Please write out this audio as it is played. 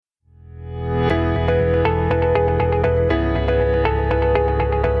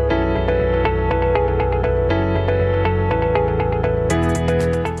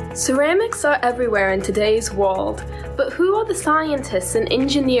Ceramics are everywhere in today's world, but who are the scientists and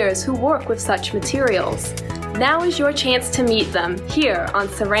engineers who work with such materials? Now is your chance to meet them here on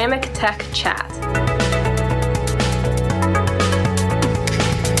Ceramic Tech Chat.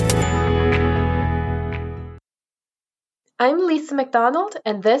 I'm Lisa McDonald,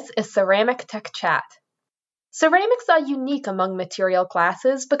 and this is Ceramic Tech Chat. Ceramics are unique among material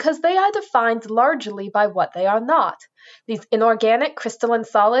classes because they are defined largely by what they are not. These inorganic crystalline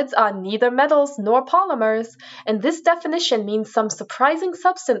solids are neither metals nor polymers, and this definition means some surprising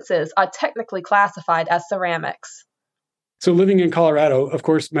substances are technically classified as ceramics. So living in Colorado, of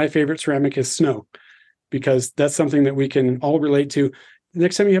course, my favorite ceramic is snow, because that's something that we can all relate to.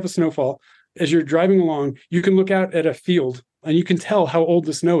 Next time you have a snowfall, as you're driving along, you can look out at a field and you can tell how old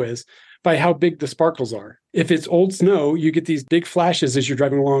the snow is by how big the sparkles are. If it's old snow, you get these big flashes as you're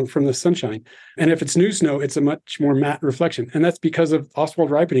driving along from the sunshine. And if it's new snow, it's a much more matte reflection. And that's because of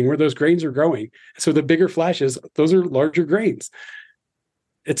Ostwald ripening, where those grains are growing. So the bigger flashes, those are larger grains.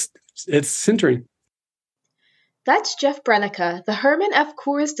 It's sintering. That's Geoff Brennecka, the Herman F.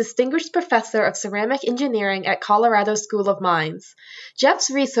 Coors Distinguished Professor of Ceramic Engineering at Colorado School of Mines.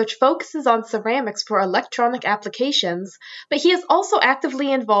 Geoff's research focuses on ceramics for electronic applications, but he is also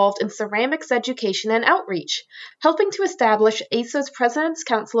actively involved in ceramics education and outreach, helping to establish ACER's President's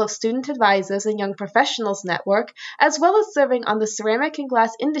Council of Student Advisors and Young Professionals Network, as well as serving on the Ceramic and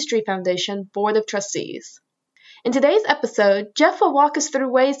Glass Industry Foundation Board of Trustees. In today's episode, Geoff will walk us through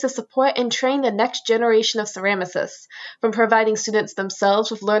ways to support and train the next generation of ceramicists, from providing students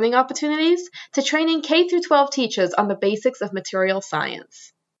themselves with learning opportunities to training K-12 teachers on the basics of material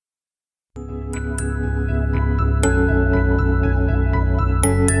science.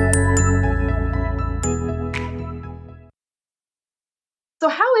 So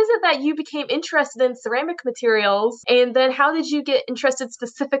how is it that you became interested in ceramic materials, and then how did you get interested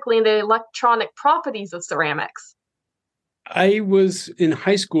specifically in the electronic properties of ceramics? I was in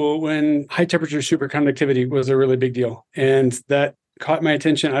high school when high temperature superconductivity was a really big deal, and that caught my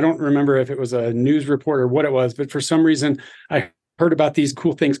attention. I don't remember if it was a news report or what it was, but for some reason I heard about these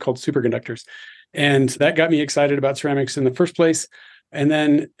cool things called superconductors, and that got me excited about ceramics in the first place. And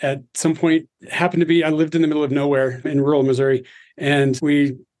then at some point, I lived in the middle of nowhere in rural Missouri, and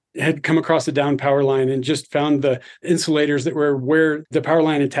we had come across a down power line and just found the insulators that were where the power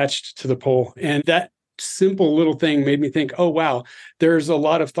line attached to the pole. And that simple little thing made me think, oh, wow, there's a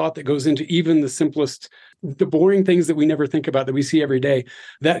lot of thought that goes into even the simplest, the boring things that we never think about that we see every day.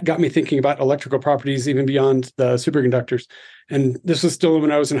 That got me thinking about electrical properties even beyond the superconductors. And this was still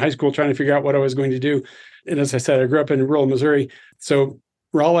when I was in high school trying to figure out what I was going to do. And as I said, I grew up in rural Missouri. So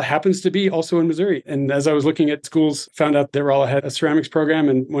Rolla happens to be also in Missouri. And as I was looking at schools, found out that Rolla had a ceramics program.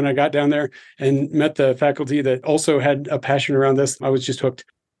 And when I got down there and met the faculty that also had a passion around this, I was just hooked.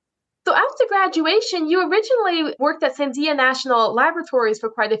 So after graduation, you originally worked at Sandia National Laboratories for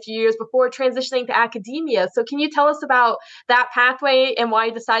quite a few years before transitioning to academia. So can you tell us about that pathway and why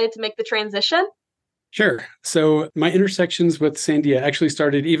you decided to make the transition? Sure. So my intersections with Sandia actually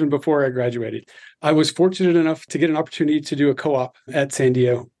started even before I graduated. I was fortunate enough to get an opportunity to do a co-op at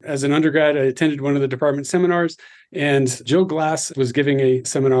Sandia. As an undergrad, I attended one of the department seminars, and Jill Glass was giving a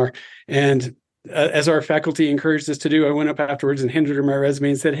seminar. And as our faculty encouraged us to do, I went up afterwards and handed her my resume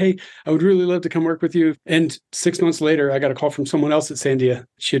and said, hey, I would really love to come work with you. And 6 months later, I got a call from someone else at Sandia.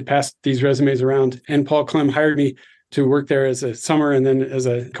 She had passed these resumes around, and Paul Clem hired me to work there as a summer and then as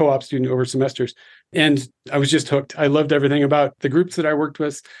a co-op student over semesters. And I was just hooked. I loved everything about the groups that I worked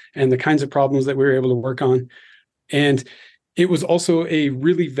with and the kinds of problems that we were able to work on. And it was also a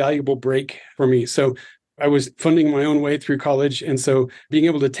really valuable break for me. So I was funding my own way through college. And so being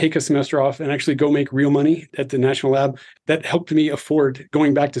able to take a semester off and actually go make real money at the National Lab, that helped me afford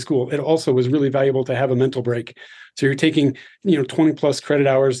going back to school. It also was really valuable to have a mental break. So you're taking, 20 plus credit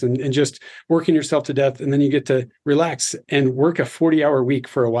hours and just working yourself to death. And then you get to relax and work a 40-hour week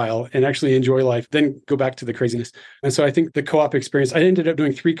for a while and actually enjoy life, then go back to the craziness. And so I think the co-op experience, I ended up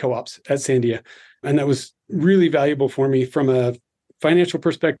doing 3 co-ops at Sandia. And that was really valuable for me from a financial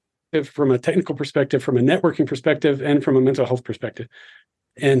perspective, from a technical perspective, from a networking perspective, and from a mental health perspective.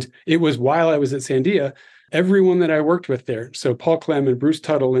 And it was while I was at Sandia, everyone that I worked with there, so Paul Clem and Bruce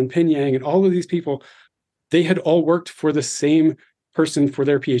Tuttle and Pin Yang and all of these people, they had all worked for the same person for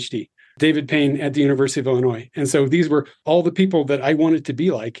their PhD, David Payne at the University of Illinois. And so these were all the people that I wanted to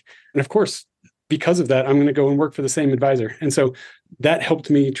be like. And of course, because of that, I'm going to go and work for the same advisor. And so that helped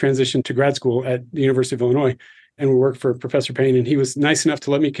me transition to grad school at the University of Illinois. And we worked for Professor Payne, and he was nice enough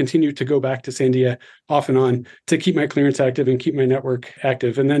to let me continue to go back to Sandia off and on to keep my clearance active and keep my network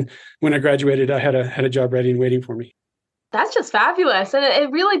active. And then when I graduated, I had a job ready and waiting for me. That's just fabulous. And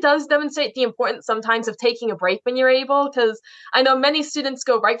it really does demonstrate the importance sometimes of taking a break when you're able, because I know many students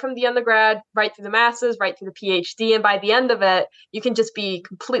go right from the undergrad, right through the master's, right through the PhD. And by the end of it, you can just be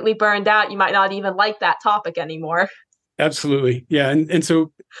completely burned out. You might not even like that topic anymore. Absolutely. Yeah. And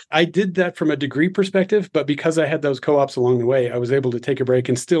so I did that from a degree perspective, but because I had those co-ops along the way, I was able to take a break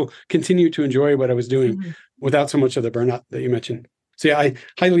and still continue to enjoy what I was doing without so much of the burnout that you mentioned. So yeah, I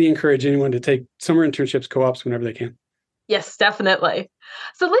highly encourage anyone to take summer internships, co-ops whenever they can. Yes, definitely.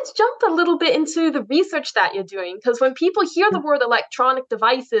 So let's jump a little bit into the research that you're doing, because when people hear the word electronic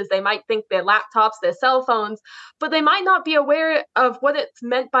devices, they might think they're laptops, their cell phones, but they might not be aware of what it's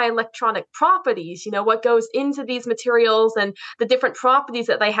meant by electronic properties, what goes into these materials and the different properties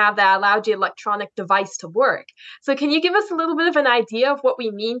that they have that allow the electronic device to work. So can you give us a little bit of an idea of what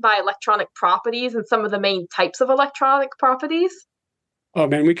we mean by electronic properties and some of the main types of electronic properties? Oh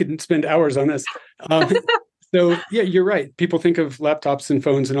man, we could spend hours on this. So yeah, you're right. People think of laptops and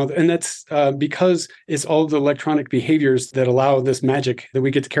phones and all that, and that's because it's all the electronic behaviors that allow this magic that we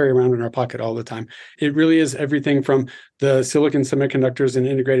get to carry around in our pocket all the time. It really is everything from the silicon semiconductors and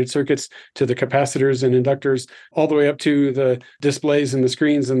integrated circuits to the capacitors and inductors, all the way up to the displays and the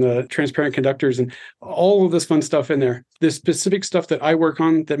screens and the transparent conductors and all of this fun stuff in there. The specific stuff that I work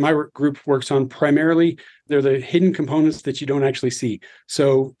on, that my group works on primarily, they're the hidden components that you don't actually see.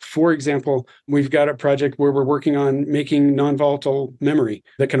 So, for example, we've got a project where we're working on making non-volatile memory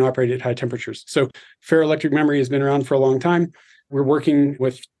that can operate at high temperatures. So, ferroelectric memory has been around for a long time. We're working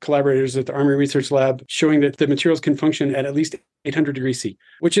with collaborators at the Army Research Lab, showing that the materials can function at least 800 degrees C,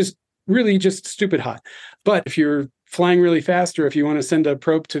 which is really just stupid hot. But if you're flying really fast, or if you want to send a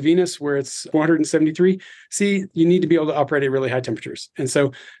probe to Venus where it's 473 C, you need to be able to operate at really high temperatures. And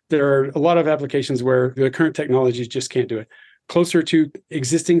so there are a lot of applications where the current technologies just can't do it. Closer to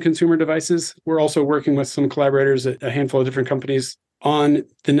existing consumer devices, we're also working with some collaborators at a handful of different companies on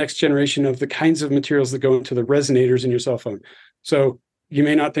the next generation of the kinds of materials that go into the resonators in your cell phone. So you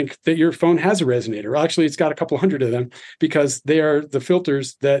may not think that your phone has a resonator. Actually, it's got a couple hundred of them, because they are the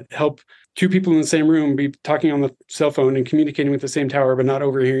filters that help two people in the same room be talking on the cell phone and communicating with the same tower, but not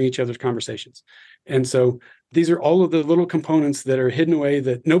overhearing each other's conversations. And so these are all of the little components that are hidden away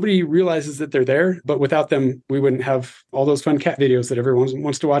that nobody realizes that they're there, but without them, we wouldn't have all those fun cat videos that everyone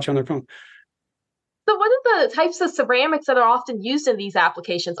wants to watch on their phone. So what are the types of ceramics that are often used in these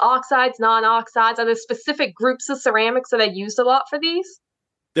applications? Oxides, non-oxides? Are there specific groups of ceramics that are used a lot for these?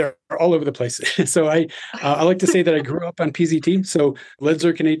 They're all over the place. So I like to say that I grew up on PZT. So lead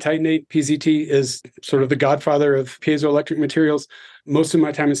zirconate titanate, PZT is sort of the godfather of piezoelectric materials. Most of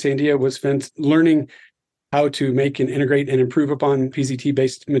my time in Sandia was spent learning how to make and integrate and improve upon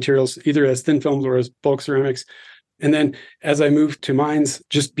PZT-based materials, either as thin films or as bulk ceramics. And then as I moved to mines,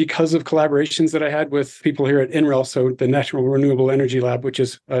 just because of collaborations that I had with people here at NREL, so the National Renewable Energy Lab, which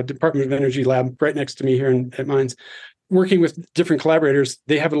is a Department of Energy lab right next to me here at Mines, working with different collaborators,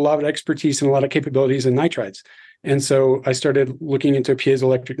 they have a lot of expertise and a lot of capabilities in nitrides. And so I started looking into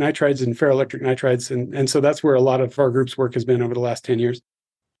piezoelectric nitrides and ferroelectric nitrides. And so that's where a lot of our group's work has been over the last 10 years.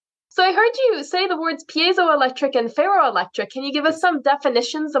 So I heard you say the words piezoelectric and ferroelectric. Can you give us some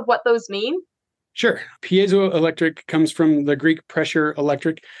definitions of what those mean? Sure. Piezoelectric comes from the Greek pressure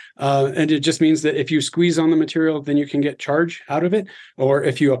electric, and it just means that if you squeeze on the material, then you can get charge out of it. Or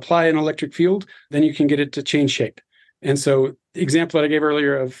if you apply an electric field, then you can get it to change shape. And so the example that I gave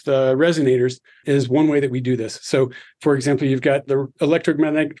earlier of the resonators is one way that we do this. So, for example, you've got the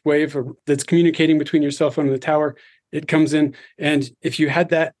electromagnetic wave that's communicating between your cell phone and the tower. It comes in, and if you had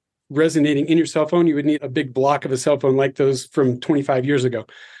that resonating in your cell phone, you would need a big block of a cell phone like those from 25 years ago.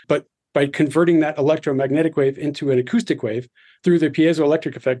 But by converting that electromagnetic wave into an acoustic wave through the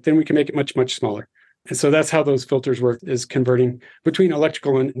piezoelectric effect, then we can make it much, much smaller. And so that's how those filters work, is converting between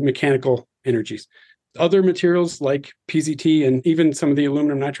electrical and mechanical energies. Other materials like PZT and even some of the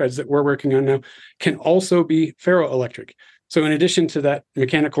aluminum nitrides that we're working on now can also be ferroelectric. So in addition to that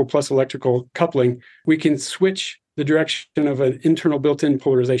mechanical plus electrical coupling, we can switch the direction of an internal built-in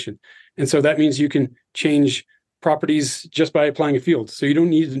polarization. And so that means you can change properties just by applying a field. So you don't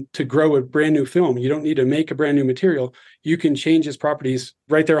need to grow a brand new film. You don't need to make a brand new material. You can change its properties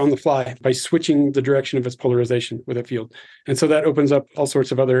right there on the fly by switching the direction of its polarization with a field. And so that opens up all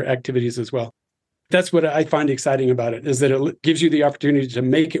sorts of other activities as well. That's what I find exciting about it, is that it gives you the opportunity to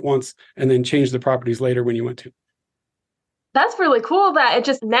make it once and then change the properties later when you want to. That's really cool that it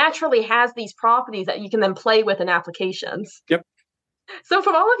just naturally has these properties that you can then play with in applications. Yep. So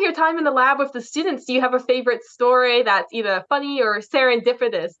from all of your time in the lab with the students, do you have a favorite story that's either funny or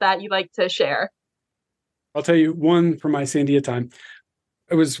serendipitous that you'd like to share? I'll tell you one from my Sandia time.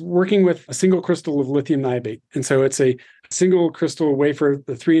 I was working with a single crystal of lithium niobate. And so it's a single crystal wafer,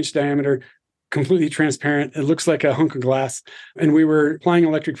 the 3-inch diameter, completely transparent. It looks like a hunk of glass. And we were applying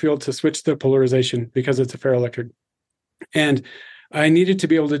electric field to switch the polarization because it's a ferroelectric. And I needed to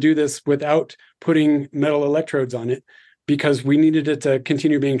be able to do this without putting metal electrodes on it because we needed it to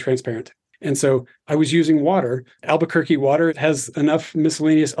continue being transparent. And so I was using water. Albuquerque water, it has enough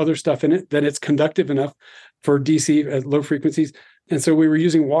miscellaneous other stuff in it that it's conductive enough for DC at low frequencies. And so we were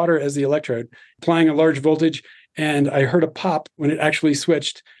using water as the electrode, applying a large voltage. And I heard a pop when it actually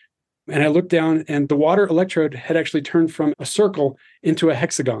switched. And I looked down, and the water electrode had actually turned from a circle into a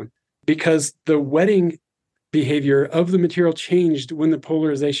hexagon because the wetting behavior of the material changed when the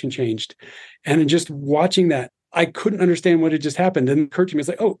polarization changed. And just watching that, I couldn't understand what had just happened. And it occurred to me, it's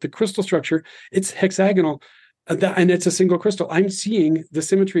like, oh, the crystal structure, it's hexagonal, and it's a single crystal. I'm seeing the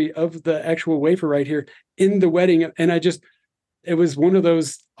symmetry of the actual wafer right here in the wetting. And it was one of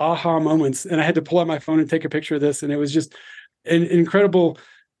those aha moments. And I had to pull out my phone and take a picture of this. And it was just an incredible,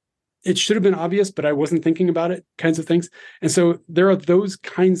 it should have been obvious, but I wasn't thinking about it kinds of things. And so there are those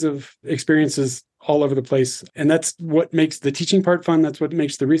kinds of experiences all over the place. And that's what makes the teaching part fun. That's what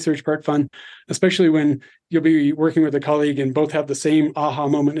makes the research part fun, especially when you'll be working with a colleague and both have the same aha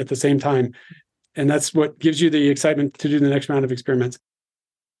moment at the same time. And that's what gives you the excitement to do the next round of experiments.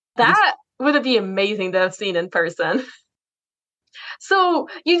 That would be amazing to have seen in person. So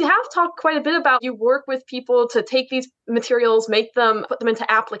you have talked quite a bit about you work with people to take these materials, put them into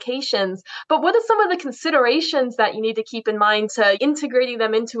applications. But what are some of the considerations that you need to keep in mind to integrating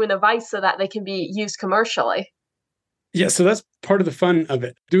them into a device so that they can be used commercially? Yeah, so that's part of the fun of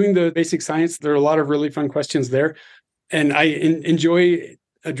it. Doing the basic science, there are a lot of really fun questions there. And I enjoy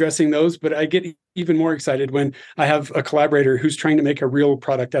addressing those, but I get even more excited when I have a collaborator who's trying to make a real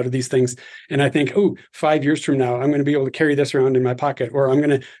product out of these things. And I think, 5 years from now, I'm going to be able to carry this around in my pocket, or I'm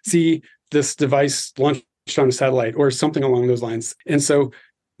going to see this device launched on a satellite or something along those lines. And so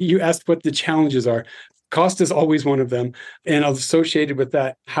you asked what the challenges are. Cost is always one of them. And associated with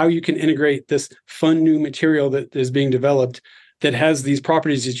that, how you can integrate this fun new material that is being developed that has these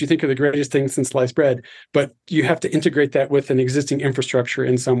properties that you think are the greatest thing since sliced bread, but you have to integrate that with an existing infrastructure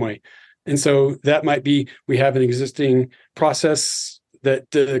in some way. And so that might be, we have an existing process that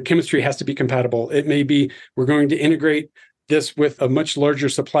the chemistry has to be compatible. It may be, we're going to integrate this with a much larger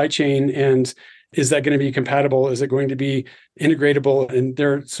supply chain. And is that going to be compatible? Is it going to be integratable? And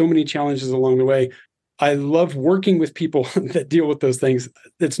there are so many challenges along the way. I love working with people that deal with those things.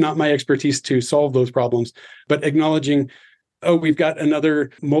 It's not my expertise to solve those problems, but acknowledging, we've got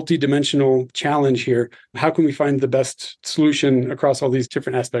another multi-dimensional challenge here. How can we find the best solution across all these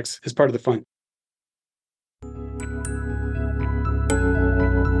different aspects is part of the fun.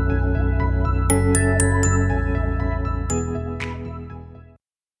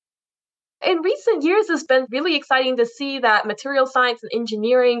 In recent years, it's been really exciting to see that material science and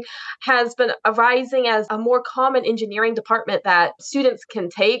engineering has been arising as a more common engineering department that students can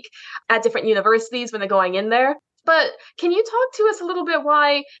take at different universities when they're going in there. But can you talk to us a little bit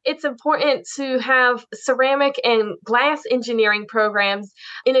why it's important to have ceramic and glass engineering programs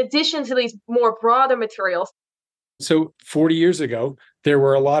in addition to these more broader materials? So 40 years ago, there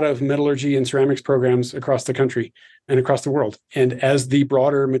were a lot of metallurgy and ceramics programs across the country and across the world. And as the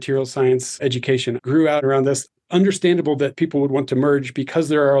broader material science education grew out around this, understandable that people would want to merge because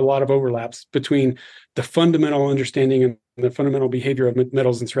there are a lot of overlaps between the fundamental understanding and the fundamental behavior of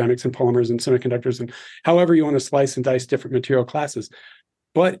metals and ceramics and polymers and semiconductors and however you want to slice and dice different material classes.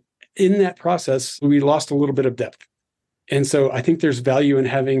 But in that process, we lost a little bit of depth. And so I think there's value in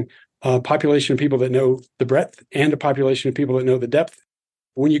having a population of people that know the breadth and a population of people that know the depth.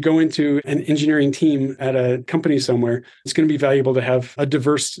 When you go into an engineering team at a company somewhere, it's going to be valuable to have a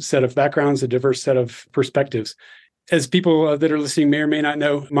diverse set of backgrounds, a diverse set of perspectives. As people that are listening may or may not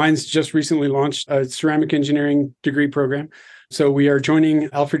know, mine's just recently launched a ceramic engineering degree program. So we are joining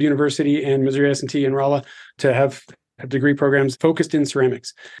Alfred University and Missouri S&T in Rolla to have degree programs focused in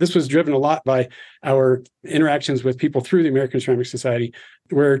ceramics. This was driven a lot by our interactions with people through the American Ceramic Society,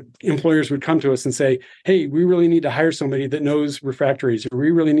 where employers would come to us and say, hey, we really need to hire somebody that knows refractories, or we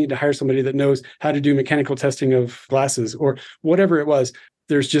really need to hire somebody that knows how to do mechanical testing of glasses, or whatever it was.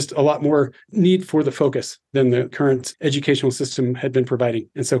 There's just a lot more need for the focus than the current educational system had been providing.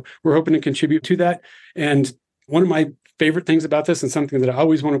 And so we're hoping to contribute to that. And one of my favorite things about this, and something that I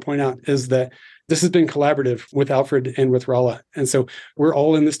always want to point out, is that this has been collaborative with Alfred and with Rolla. And so we're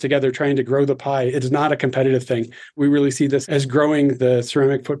all in this together trying to grow the pie. It's not a competitive thing. We really see this as growing the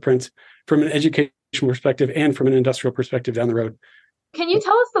ceramic footprint from an educational perspective and from an industrial perspective down the road. Can you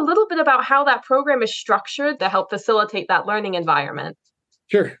tell us a little bit about how that program is structured to help facilitate that learning environment?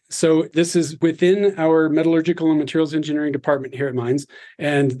 Sure. So this is within our metallurgical and materials engineering department here at Mines.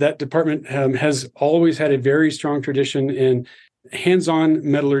 And that department has always had a very strong tradition in hands-on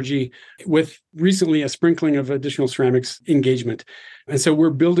metallurgy with recently a sprinkling of additional ceramics engagement. And so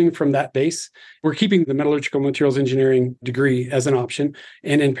we're building from that base. We're keeping the metallurgical materials engineering degree as an option.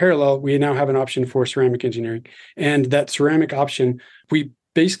 And in parallel, we now have an option for ceramic engineering. And that ceramic option, we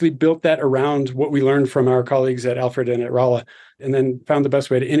basically built that around what we learned from our colleagues at Alfred and at Rolla, and then found the best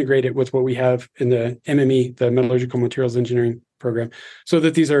way to integrate it with what we have in the MME, the Metallurgical Materials Engineering program, so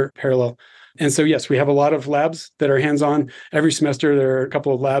that these are parallel. And so, yes, we have a lot of labs that are hands-on. Every semester, there are a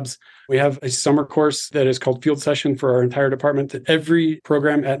couple of labs. We have a summer course that is called Field Session for our entire department. Every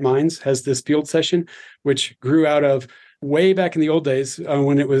program at Mines has this field session, which grew out of way back in the old days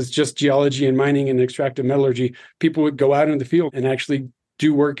when it was just geology and mining and extractive metallurgy. People would go out in the field and actually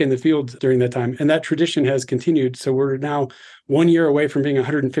do work in the field during that time. And that tradition has continued. So we're now 1 year away from being a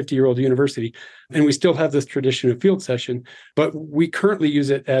 150-year-old university. And we still have this tradition of field session, but we currently use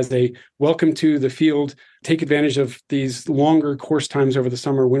it as a welcome to the field, take advantage of these longer course times over the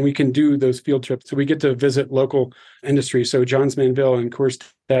summer when we can do those field trips. So we get to visit local industry. So Johns Manville and Coors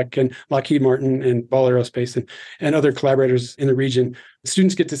Tech and Lockheed Martin and Ball Aerospace and other collaborators in the region.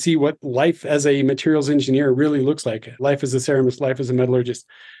 Students get to see what life as a materials engineer really looks like, life as a ceramist, life as a metallurgist.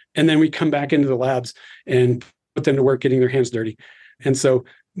 And then we come back into the labs and put them to work getting their hands dirty. And so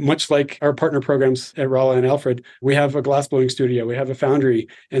much like our partner programs at Rolla and Alfred, we have a glassblowing studio, we have a foundry.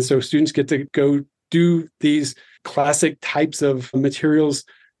 And so students get to go do these classic types of materials,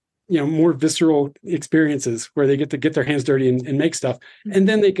 more visceral experiences where they get to get their hands dirty and make stuff. And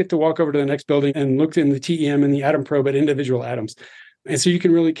then they get to walk over to the next building and look in the TEM and the atom probe at individual atoms. And so you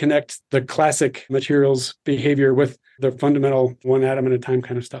can really connect the classic materials behavior with the fundamental one atom at a time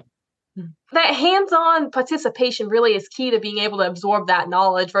kind of stuff. That hands-on participation really is key to being able to absorb that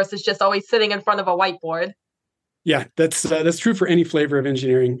knowledge versus just always sitting in front of a whiteboard. Yeah, that's true for any flavor of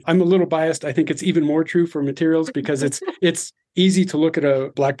engineering. I'm a little biased. I think it's even more true for materials because it's easy to look at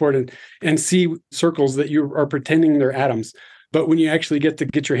a blackboard and see circles that you are pretending they're atoms. But when you actually get to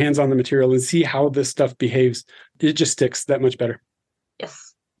get your hands on the material and see how this stuff behaves, it just sticks that much better.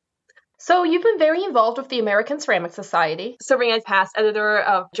 Yes. So you've been very involved with the American Ceramic Society, serving as past editor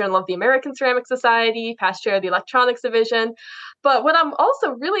of Journal of the American Ceramic Society, past chair of the Electronics Division. But what I'm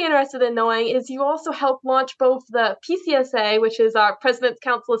also really interested in knowing is you also helped launch both the PCSA, which is our President's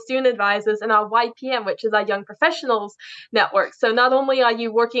Council of Student Advisors, and our YPM, which is our Young Professionals Network. So not only are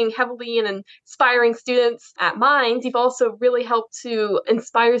you working heavily in inspiring students at Mines, you've also really helped to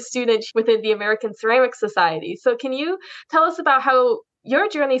inspire students within the American Ceramic Society. So can you tell us about how your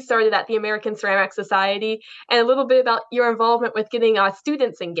journey started at the American Ceramic Society and a little bit about your involvement with getting our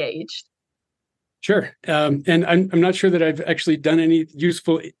students engaged? Sure. And I'm not sure that I've actually done any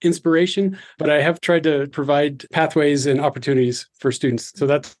useful inspiration, but I have tried to provide pathways and opportunities for students. So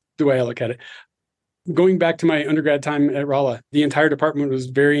that's the way I look at it. Going back to my undergrad time at Rolla, the entire department was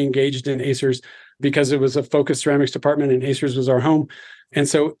very engaged in ACERS because it was a focused ceramics department and ACERS was our home. And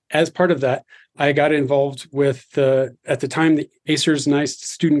so as part of that, I got involved with at the time, the ACERS NICE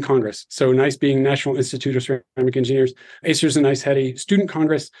Student Congress. So NICE being National Institute of Ceramic Engineers. ACERS and NICE had a student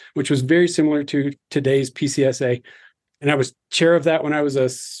congress, which was very similar to today's PCSA. And I was chair of that when I was a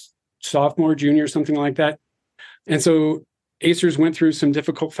sophomore, junior, something like that. And so ACERS went through some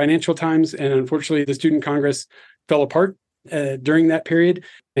difficult financial times. And unfortunately, the student congress fell apart during that period.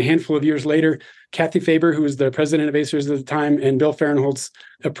 A handful of years later, Kathy Faber, who was the president of ACERS at the time, and Bill Fahrenholtz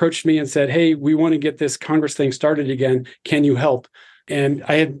approached me and said, "Hey, we want to get this Congress thing started again. Can you help?" And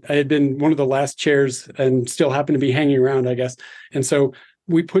I had been one of the last chairs and still happened to be hanging around, I guess. And so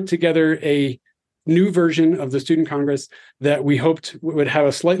we put together a new version of the Student Congress that we hoped would have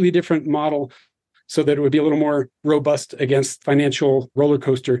a slightly different model so that it would be a little more robust against financial roller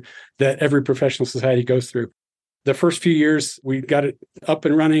coaster that every professional society goes through. The first few years, we got it up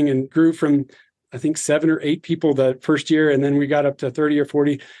and running and grew from, I think, 7 or 8 people the first year, and then we got up to 30 or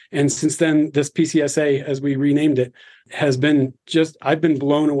 40. And since then, this PCSA, as we renamed it, has been I've been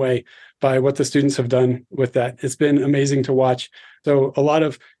blown away by what the students have done with that. It's been amazing to watch. So a lot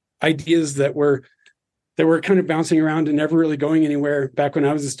of ideas that were kind of bouncing around and never really going anywhere back when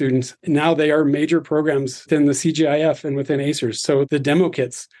I was a student, now they are major programs within the CGIF and within ACERS. So the demo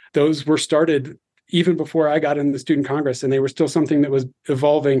kits, those were started even before I got in the Student Congress, and they were still something that was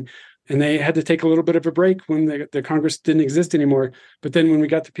evolving. And they had to take a little bit of a break when the Congress didn't exist anymore. But then when we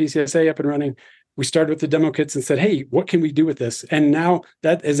got the PCSA up and running, we started with the demo kits and said, "Hey, what can we do with this?" And now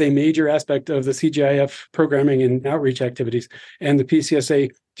that is a major aspect of the CGIF programming and outreach activities. And the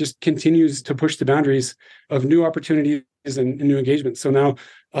PCSA just continues to push the boundaries of new opportunities and new engagements. So now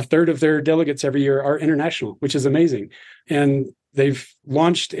a third of their delegates every year are international, which is amazing. And they've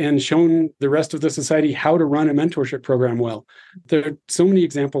launched and shown the rest of the society how to run a mentorship program well. There are so many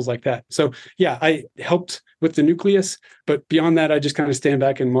examples like that. So yeah, I helped with the nucleus, but beyond that, I just kind of stand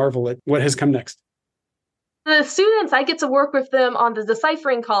back and marvel at what has come next. The students, I get to work with them on the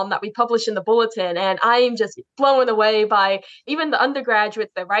deciphering column that we publish in the bulletin, and I'm just blown away by even the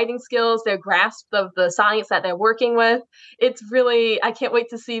undergraduates, their writing skills, their grasp of the science that they're working with. It's really, I can't wait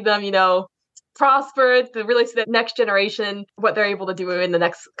to see them, prosper, to really see the next generation, what they're able to do in the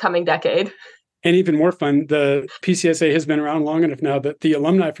next coming decade. And even more fun, the PCSA has been around long enough now that the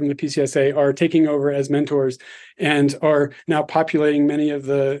alumni from the PCSA are taking over as mentors and are now populating many of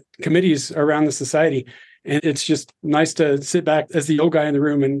the committees around the society. And it's just nice to sit back as the old guy in the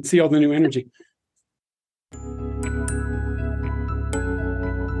room and see all the new energy.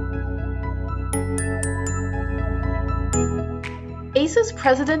 ACER's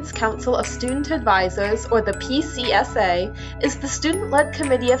President's Council of Student Advisors, or the PCSA, is the student-led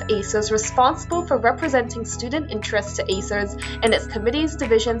committee of ACERS responsible for representing student interests to ACERS and its committees,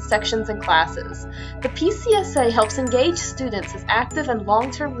 divisions, sections, and classes. The PCSA helps engage students as active and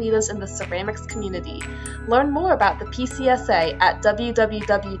long-term leaders in the ceramics community. Learn more about the PCSA at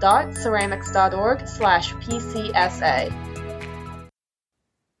www.ceramics.org/PCSA.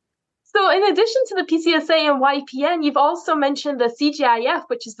 So in addition to the PCSA and YPN, you've also mentioned the CGIF,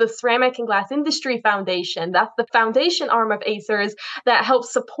 which is the Ceramic and Glass Industry Foundation. That's the foundation arm of ACERS that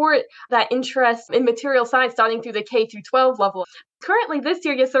helps support that interest in material science starting through the K through 12 level. Currently, this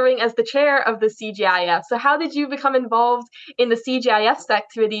year, you're serving as the chair of the CGIF. So how did you become involved in the CGIF's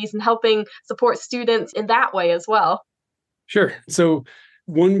activities and helping support students in that way as well? Sure. So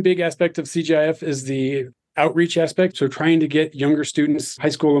one big aspect of CGIF is the outreach aspect. So trying to get younger students, high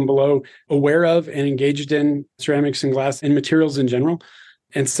school and below, aware of and engaged in ceramics and glass and materials in general.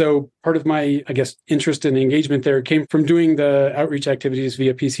 And so part of my, interest and engagement there came from doing the outreach activities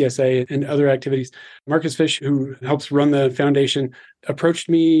via PCSA and other activities. Marcus Fish, who helps run the foundation, approached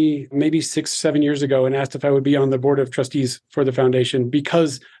me maybe 6-7 years ago and asked if I would be on the board of trustees for the foundation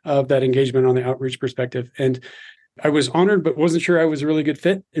because of that engagement on the outreach perspective. And I was honored, but wasn't sure I was a really good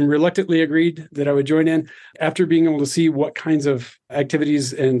fit, and reluctantly agreed that I would join in after being able to see what kinds of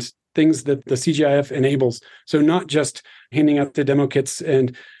activities and things that the CGIF enables. So not just handing out the demo kits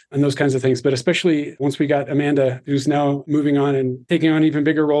and those kinds of things, but especially once we got Amanda, who's now moving on and taking on even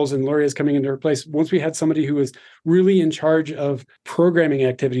bigger roles, and Lori is coming into her place. Once we had somebody who was really in charge of programming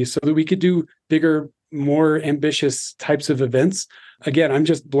activities so that we could do bigger, more ambitious types of events. Again, I'm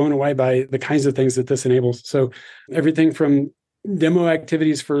just blown away by the kinds of things that this enables. So everything from demo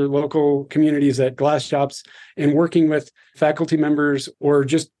activities for local communities at glass shops and working with faculty members or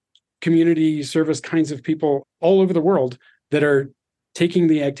just community service kinds of people all over the world that are taking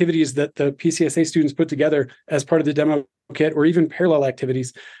the activities that the PCSA students put together as part of the demo kit or even parallel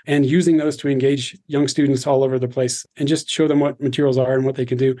activities and using those to engage young students all over the place and just show them what materials are and what they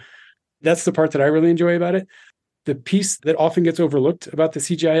can do. That's the part that I really enjoy about it. The piece that often gets overlooked about the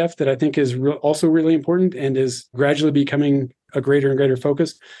CGIF that I think is also really important and is gradually becoming a greater and greater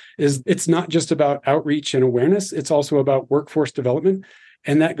focus is it's not just about outreach and awareness. It's also about workforce development.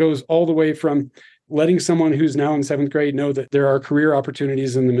 And that goes all the way from letting someone who's now in 7th grade know that there are career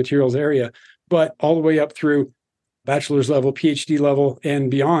opportunities in the materials area, but all the way up through bachelor's level, PhD level,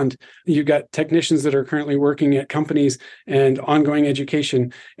 and beyond. You've got technicians that are currently working at companies and ongoing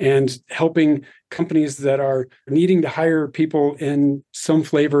education and helping companies that are needing to hire people in some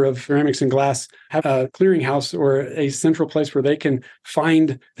flavor of ceramics and glass have a clearinghouse or a central place where they can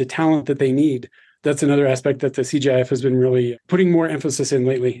find the talent that they need. That's another aspect that the CGIF has been really putting more emphasis in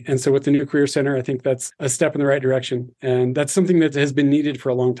lately. And so with the new Career Center, I think that's a step in the right direction. And that's something that has been needed for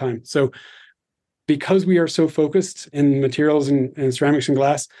a long time. So because we are so focused in materials and ceramics and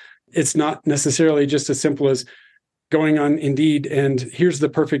glass, it's not necessarily just as simple as going on Indeed and here's the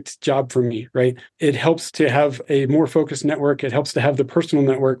perfect job for me, right? It helps to have a more focused network. It helps to have the personal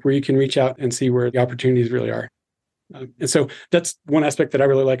network where you can reach out and see where the opportunities really are. And so that's one aspect that I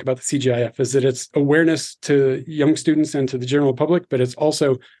really like about the CGIF is that it's awareness to young students and to the general public, but it's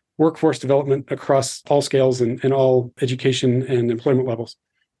also workforce development across all scales and all education and employment levels.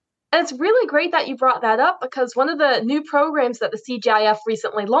 And it's really great that you brought that up because one of the new programs that the CGIF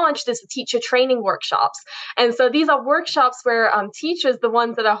recently launched is the teacher training workshops. And so these are workshops where teachers, the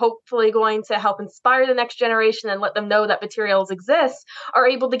ones that are hopefully going to help inspire the next generation and let them know that materials exist, are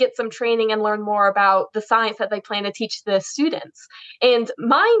able to get some training and learn more about the science that they plan to teach the students. And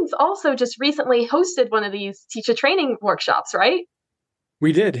Minds also just recently hosted one of these teacher training workshops, right?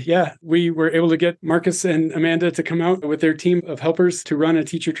 We did, yeah. We were able to get Marcus and Amanda to come out with their team of helpers to run a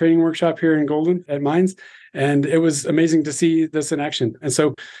teacher training workshop here in Golden at Mines. And it was amazing to see this in action. And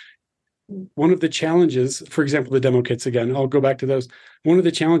so one of the challenges, for example, the demo kits, again, I'll go back to those. One of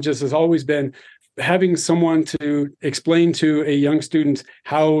the challenges has always been having someone to explain to a young student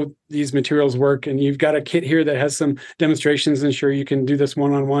how these materials work. And you've got a kit here that has some demonstrations, and sure, you can do this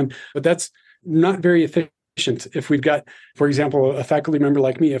one-on-one, but that's not very efficient. If we've got, for example, a faculty member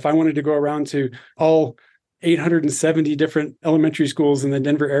like me, if I wanted to go around to all 870 different elementary schools in the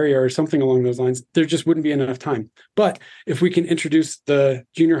Denver area or something along those lines, there just wouldn't be enough time. But if we can introduce the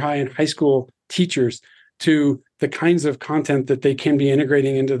junior high and high school teachers to the kinds of content that they can be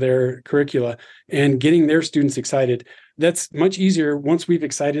integrating into their curricula and getting their students excited, that's much easier once we've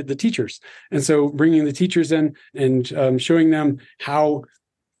excited the teachers. And so bringing the teachers in and showing them how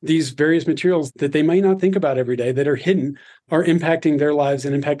these various materials that they might not think about every day that are hidden are impacting their lives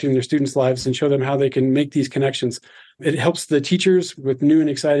and impacting their students' lives, and show them how they can make these connections. It helps the teachers with new and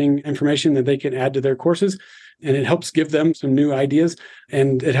exciting information that they can add to their courses, and it helps give them some new ideas,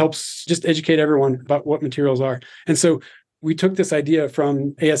 and it helps just educate everyone about what materials are. And so we took this idea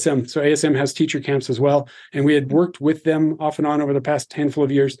from ASM. So ASM has teacher camps as well. And we had worked with them off and on over the past handful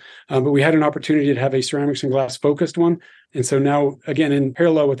of years. But we had an opportunity to have a ceramics and glass focused one. And so now, again, in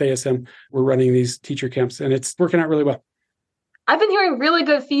parallel with ASM, we're running these teacher camps, and it's working out really well. I've been hearing really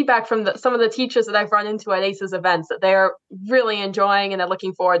good feedback from some of the teachers that I've run into at ACES events, that they're really enjoying and they're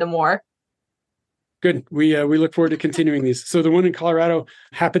looking forward to more. Good. We look forward to continuing these. So the one in Colorado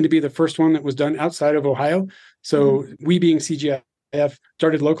happened to be the first one that was done outside of Ohio. So we, being CGIF,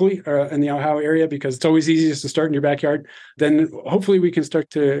 started locally in the Ohio area because it's always easiest to start in your backyard. Then hopefully we can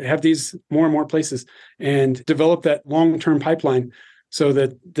start to have these more and more places and develop that long-term pipeline so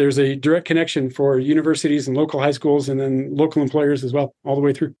that there's a direct connection for universities and local high schools and then local employers as well, all the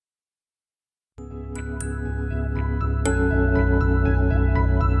way through.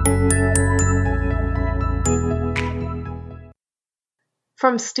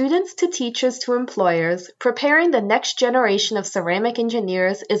 From students to teachers to employers, preparing the next generation of ceramic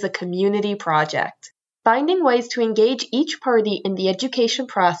engineers is a community project. Finding ways to engage each party in the education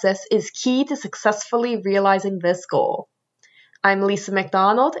process is key to successfully realizing this goal. I'm Lisa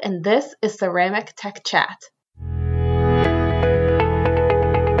McDonald, and this is Ceramic Tech Chat.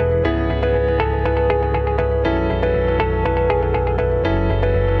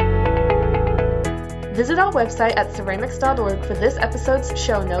 Visit our website at ceramics.org for this episode's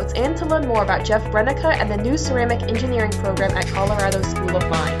show notes and to learn more about Geoff Brennecka and the new ceramic engineering program at Colorado School of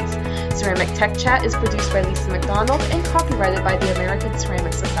Mines. Ceramic Tech Chat is produced by Lisa McDonald and copyrighted by the American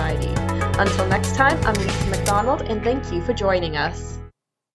Ceramic Society. Until next time, I'm Lisa McDonald, and thank you for joining us.